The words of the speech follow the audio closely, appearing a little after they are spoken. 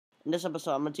In this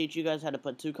episode, I'm going to teach you guys how to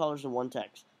put two colors in one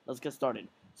text. Let's get started.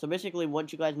 So basically,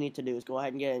 what you guys need to do is go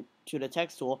ahead and get to the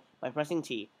text tool by pressing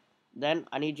T. Then,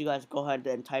 I need you guys to go ahead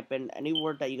and type in any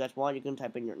word that you guys want. You can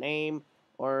type in your name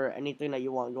or anything that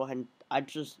you want. Go ahead and, I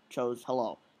just chose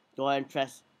hello. Go ahead and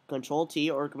press Control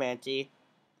T or Command T,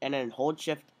 and then hold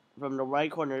Shift from the right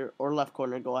corner or left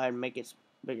corner. Go ahead and make it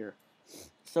bigger.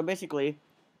 So basically,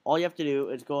 all you have to do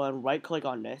is go and right click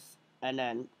on this, and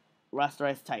then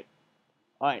rasterize type.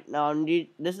 Alright, now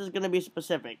this is going to be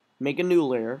specific. Make a new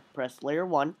layer, press layer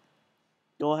 1,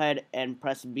 go ahead and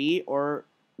press B or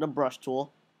the brush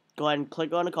tool. Go ahead and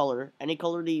click on a color, any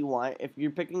color that you want. If you're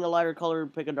picking a lighter color,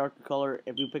 pick a darker color.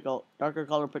 If you pick a darker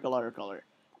color, pick a lighter color.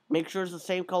 Make sure it's the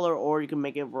same color, or you can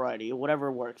make it a variety,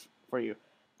 whatever works for you.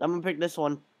 I'm going to pick this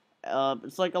one.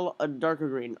 It's like a darker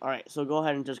green. Alright, so go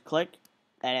ahead and just click,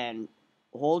 and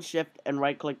hold shift and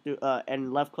right click through,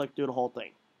 and left click through the whole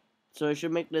thing. So it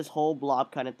should make this whole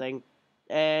blob kind of thing.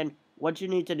 And what you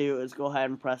need to do is go ahead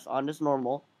and press on this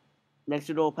normal next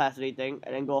to the opacity thing,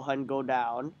 and then go ahead and go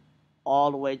down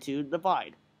all the way to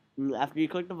divide. And after you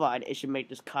click divide, it should make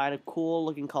this kind of cool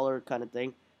looking color kind of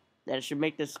thing. And it should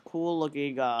make this cool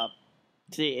looking,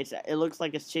 see, it looks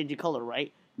like it's changing color,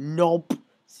 right? Nope.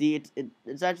 See,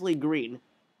 it's actually green,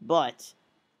 but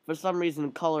for some reason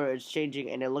the color is changing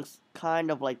and it looks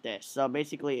kind of like this. So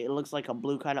basically it looks like a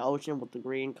blue kind of ocean with the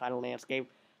green kind of landscape.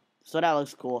 So that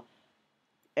looks cool.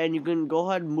 And you can go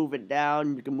ahead and move it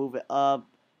down, you can move it up.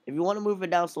 If you want to move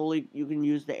it down slowly, you can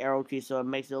use the arrow key, so it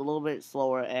makes it a little bit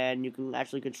slower and you can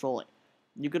actually control it.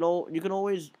 You can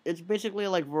always, it's basically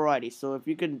like variety. So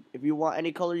if you want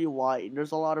any color you want,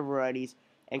 there's a lot of varieties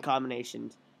and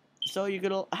combinations. So you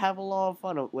can have a lot of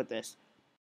fun with this.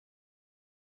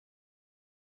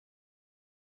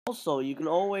 Also, you can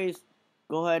always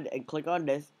go ahead and click on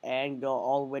this and go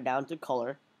all the way down to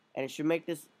color, and it should make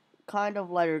this kind of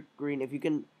lighter green. If you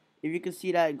can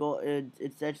see that,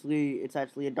 it's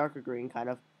actually a darker green kind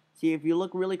of. See, if you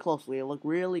look really closely,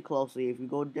 if you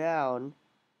go down,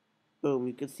 boom,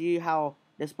 you can see how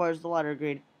this part is the lighter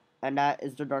green and that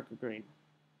is the darker green.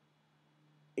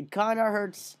 It kind of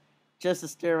hurts just to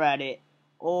stare at it,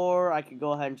 or I could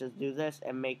go ahead and just do this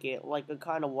and make it like a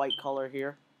kind of white color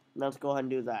here. Let's go ahead and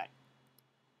do that.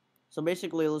 So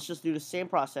basically, let's just do the same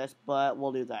process, but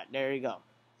we'll do that. There you go.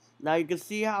 Now you can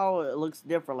see how it looks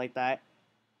different like that.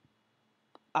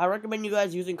 I recommend you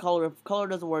guys using color. If color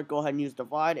doesn't work, go ahead and use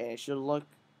divide, and it should look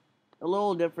a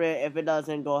little different. If it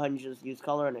doesn't, go ahead and just use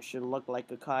color, and it should look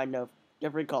like a kind of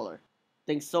different color.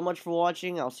 Thanks so much for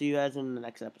watching. I'll see you guys in the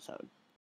next episode.